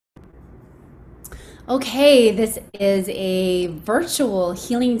Okay, this is a virtual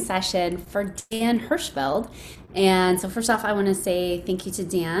healing session for Dan Hirschfeld. And so, first off, I want to say thank you to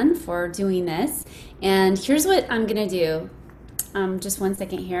Dan for doing this. And here's what I'm going to do. Just one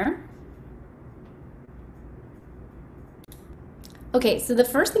second here. Okay, so the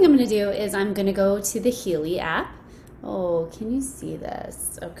first thing I'm going to do is I'm going to go to the Healy app. Oh, can you see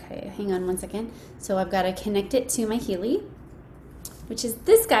this? Okay, hang on one second. So I've got to connect it to my Healy, which is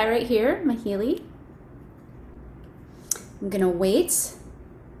this guy right here, my Healy. I'm going to wait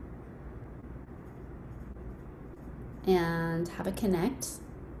and have it connect.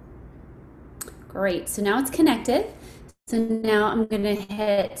 Great, so now it's connected. So now I'm going to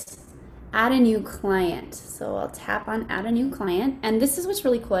hit add a new client. So I'll tap on add a new client. And this is what's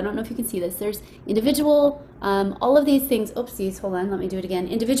really cool. I don't know if you can see this. There's individual, all of these things. Oopsies, hold on, let me do it again.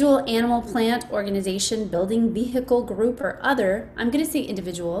 Individual, animal, plant, organization, building, vehicle, group, or other. I'm going to say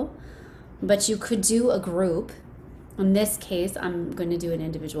individual, but you could do a group. In this case, I'm going to do an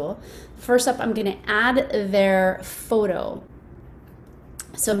individual. First up, I'm going to add their photo.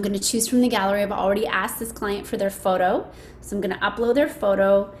 So I'm going to choose from the gallery. I've already asked this client for their photo. So I'm going to upload their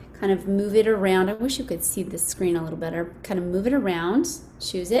photo, kind of move it around. I wish you could see the screen a little better. Kind of move it around,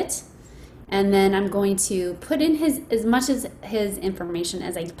 choose it. And then I'm going to put in as much as his information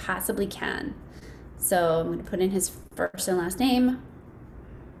as I possibly can. So I'm going to put in his first and last name.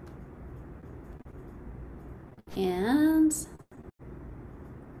 And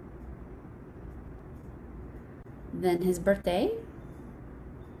then his birthday.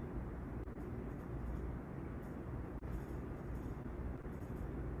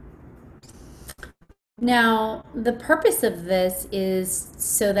 Now, the purpose of this is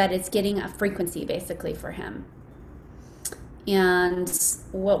so that it's getting a frequency basically for him. And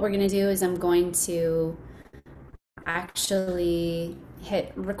what we're going to do is I'm going to actually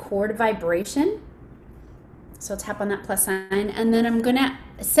hit record vibration. So I'll tap on that plus sign, and then I'm going to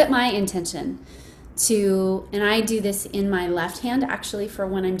set my intention to, and I do this in my left hand actually for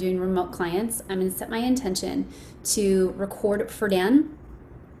when I'm doing remote clients. I'm going to set my intention to record for Dan.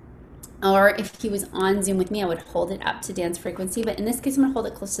 Or if he was on Zoom with me, I would hold it up to Dan's frequency. But in this case, I'm going to hold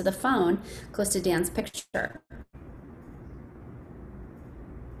it close to the phone, close to Dan's picture.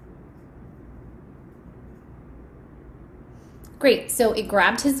 Great, so it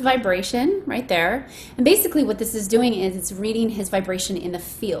grabbed his vibration right there. And basically what this is doing is it's reading his vibration in the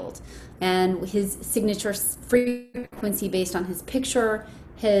field and his signature frequency based on his picture,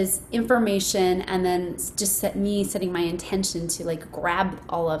 his information, and then just setting my intention to like grab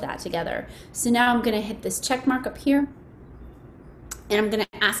all of that together. So now I'm gonna hit this check mark up here and I'm gonna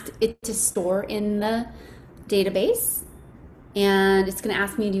ask it to store in the database. And it's gonna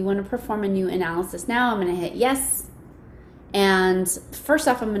ask me, do you wanna perform a new analysis now? I'm gonna hit yes. And first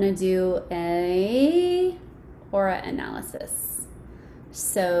off, I'm going to do a aura analysis.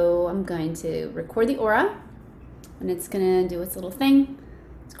 So I'm going to record the aura, and it's going to do its little thing.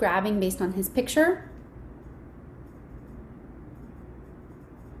 It's grabbing based on his picture.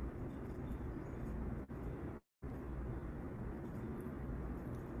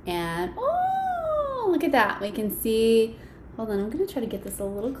 And oh, look at that. We can see, hold on, I'm going to try to get this a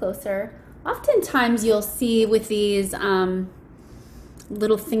little closer. Oftentimes you'll see with these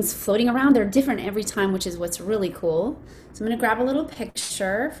little things floating around, they're different every time, which is what's really cool. So I'm going to grab a little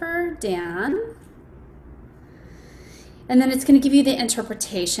picture for Dan. And then it's going to give you the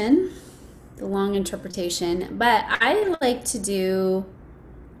interpretation, the long interpretation. But I like to do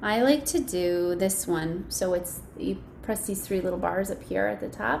this one. So it's, you press these three little bars up here at the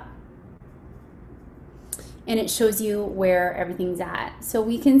top. And it shows you where everything's at. So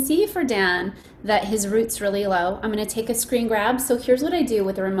we can see for Dan that his root's really low. I'm going to take a screen grab. So here's what I do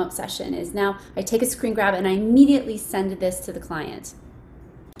with a remote session is now I take a screen grab and I immediately send this to the client.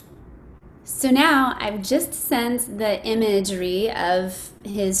 So now I've just sent the imagery of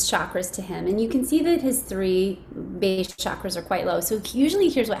his chakras to him, and you can see that his three base chakras are quite low. So usually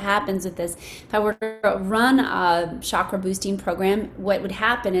here's what happens with this. If I were to run a chakra boosting program, what would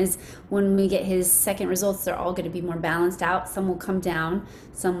happen is when we get his second results, they're all going to be more balanced out. Some will come down,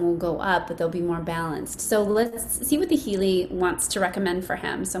 some will go up, but they'll be more balanced. So let's see what the Healy wants to recommend for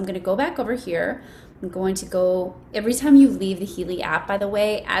him. So I'm going to go back over here. I'm going to go, every time you leave the Healy app, by the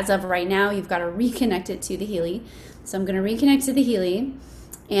way, as of right now, you've got to reconnect it to the Healy. So I'm going to reconnect to the Healy,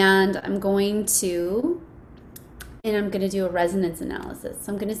 and I'm going to do a resonance analysis.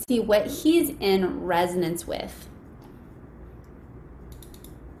 So I'm going to see what he's in resonance with.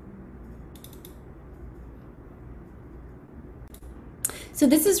 So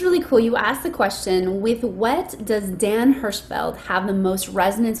this is really cool. You asked the question, with what does Dan Hirschfeld have the most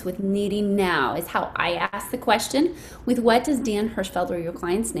resonance with needing now? Is how I asked the question. With what does Dan Hirschfeld, or your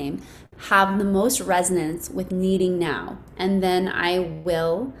client's name, have the most resonance with needing now? And then I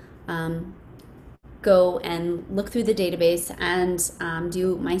will go and look through the database and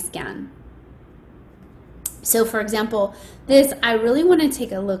do my scan. So for example, this, I really want to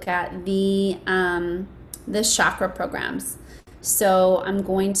take a look at the chakra programs. So I'm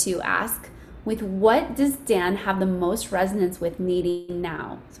going to ask, with what does Dan have the most resonance with needing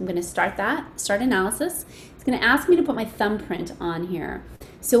now? So I'm going to start analysis. It's going to ask me to put my thumbprint on here.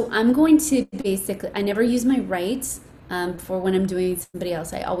 So I'm going to basically, I never use my right for when I'm doing somebody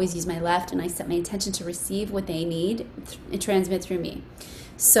else. I always use my left, and I set my intention to receive what they need and transmit through me.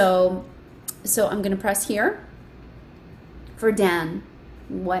 So I'm going to press here for Dan.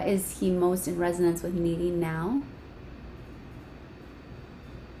 What is he most in resonance with needing now?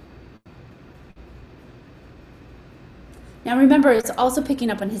 Now remember, it's also picking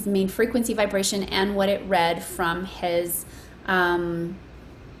up on his main frequency vibration and what it read from his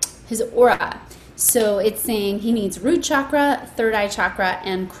aura. So it's saying he needs root chakra, third eye chakra,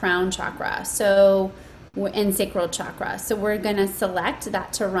 and crown chakra. So, and sacral chakra. So we're gonna select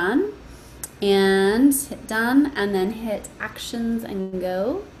that to run and hit done, and then hit actions and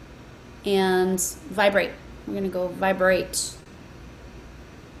go and vibrate. We're gonna go vibrate.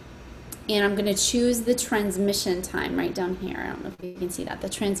 And I'm going to choose the transmission time right down here. I don't know if you can see that. The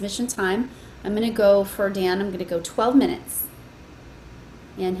transmission time, I'm going to go for Dan, I'm going to go 12 minutes.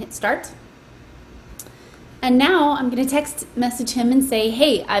 And hit start. And now I'm going to text message him and say,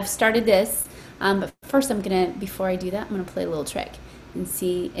 hey, I've started this. But first I'm going to, before I do that, I'm going to play a little trick and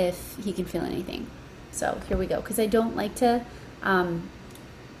see if he can feel anything. So here we go. Because I don't like to, I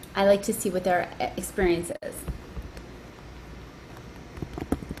like to see what their experience is.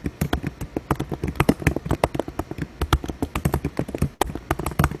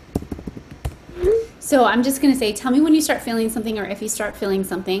 So I'm just going to say, tell me when you start feeling something, or if you start feeling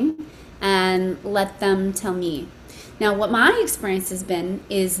something, and let them tell me. Now, what my experience has been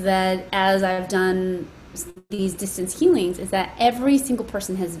is that as I've done these distance healings, is that every single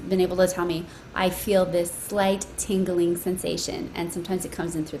person has been able to tell me, I feel this slight tingling sensation. And sometimes it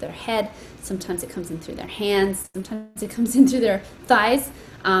comes in through their head, sometimes it comes in through their hands, sometimes it comes in through their thighs,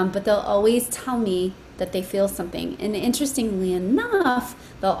 but they'll always tell me that they feel something. And interestingly enough,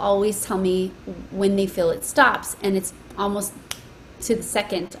 they'll always tell me when they feel it stops, and it's almost to the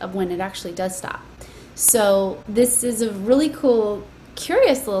second of when it actually does stop. So this is a really cool,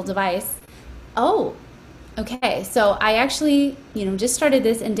 curious little device. Oh, okay. So I actually, just started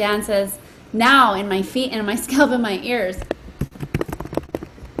this, and Dan says, now in my feet and in my scalp and my ears.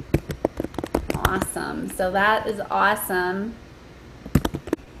 Awesome. So that is awesome.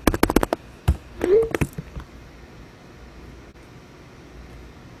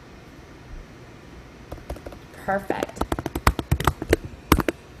 Perfect.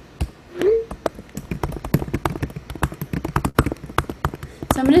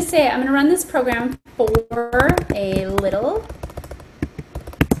 So I'm going to run this program for a little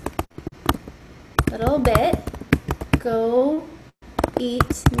bit. Go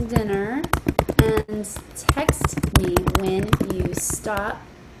eat dinner and text me when you stop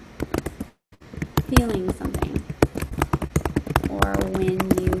feeling something, or when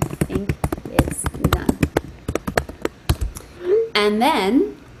you think it's done. And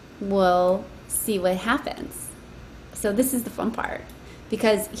then we'll see what happens. So this is the fun part,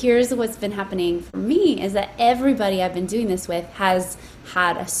 because here's what's been happening for me is that everybody I've been doing this with has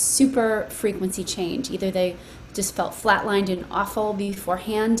had a super frequency change. Either they just felt flatlined and awful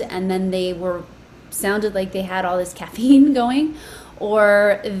beforehand, and then they sounded like they had all this caffeine going,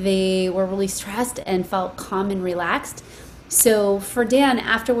 or they were really stressed and felt calm and relaxed. So for Dan,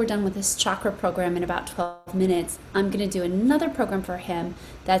 after we're done with this chakra program in about 12 minutes, I'm going to do another program for him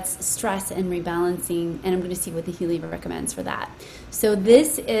that's stress and rebalancing, and I'm going to see what the Healy recommends for that. So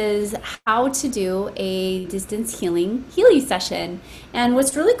this is how to do a distance healing Healy session. And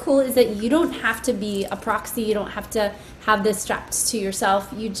what's really cool is that you don't have to be a proxy. You don't have to have this strapped to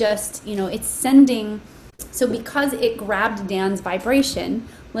yourself. You just, it's sending. So because it grabbed Dan's vibration,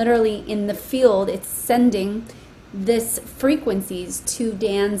 literally in the field, it's sending this frequencies to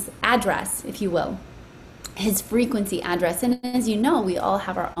Dan's address, if you will. his frequency address. And as you know, we all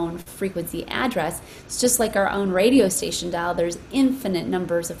have our own frequency address. It's just like our own radio station dial. There's infinite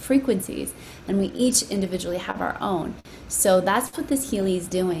numbers of frequencies, and we each individually have our own. So that's what this Healy is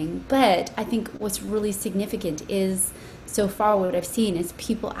doing. But I think what's really significant is, so far what I've seen is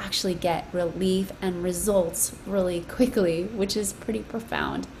people actually get relief and results really quickly, which is pretty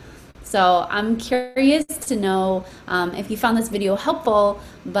profound. So I'm curious to know if you found this video helpful,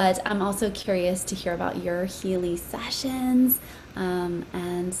 but I'm also curious to hear about your Healy sessions.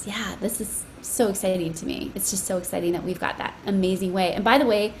 And yeah, this is so exciting to me. It's just so exciting that we've got that amazing way. And by the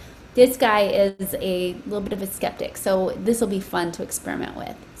way, this guy is a little bit of a skeptic, so this will be fun to experiment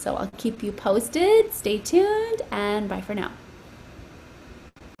with. So I'll keep you posted. Stay tuned, and bye for now.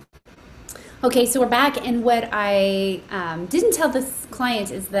 Okay, so we're back, and what I didn't tell this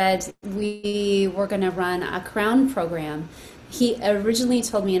client is that we were going to run a crown program. He originally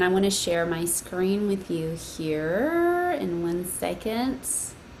told me, and I want to share my screen with you here in 1 second.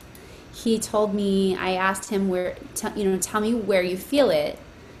 He told me, I asked him where, tell me where you feel it.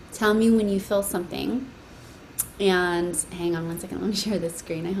 Tell me when you feel something. And hang on 1 second, let me share this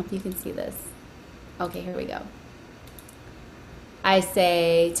screen. I hope you can see this. Okay, here we go. I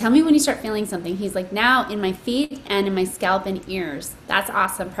say, tell me when you start feeling something. He's like, now in my feet and in my scalp and ears. That's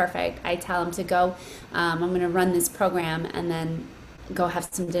awesome, perfect. I tell him to go, I'm going to run this program and then go have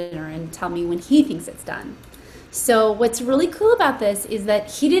some dinner and tell me when he thinks it's done. So what's really cool about this is that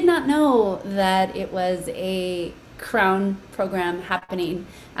he did not know that it was a crown program happening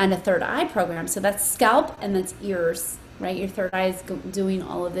and a third eye program. So that's scalp and that's ears, right? Your third eye is doing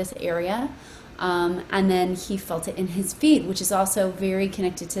all of this area. And then he felt it in his feet, which is also very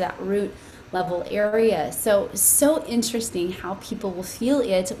connected to that root level area. So interesting how people will feel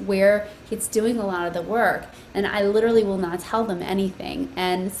it where it's doing a lot of the work. And I literally will not tell them anything.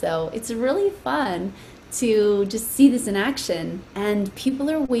 And so it's really fun to just see this in action. And people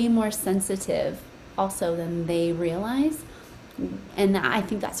are way more sensitive also than they realize. And I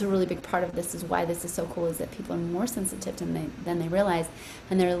think that's a really big part of this, is why this is so cool, is that people are more sensitive than they realize,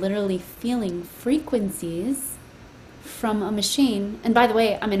 and they're literally feeling frequencies from a machine. And by the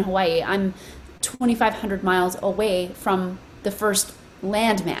way, I'm in Hawaii. I'm 2,500 miles away from the first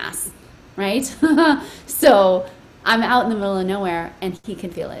landmass, right? So I'm out in the middle of nowhere, and he can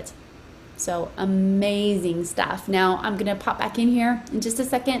feel it. So amazing stuff. Now I'm gonna pop back in here in just a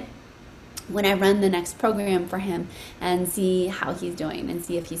second when I run the next program for him and see how he's doing and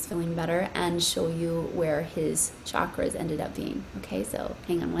see if he's feeling better and show you where his chakras ended up being. Okay, so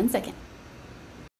hang on 1 second.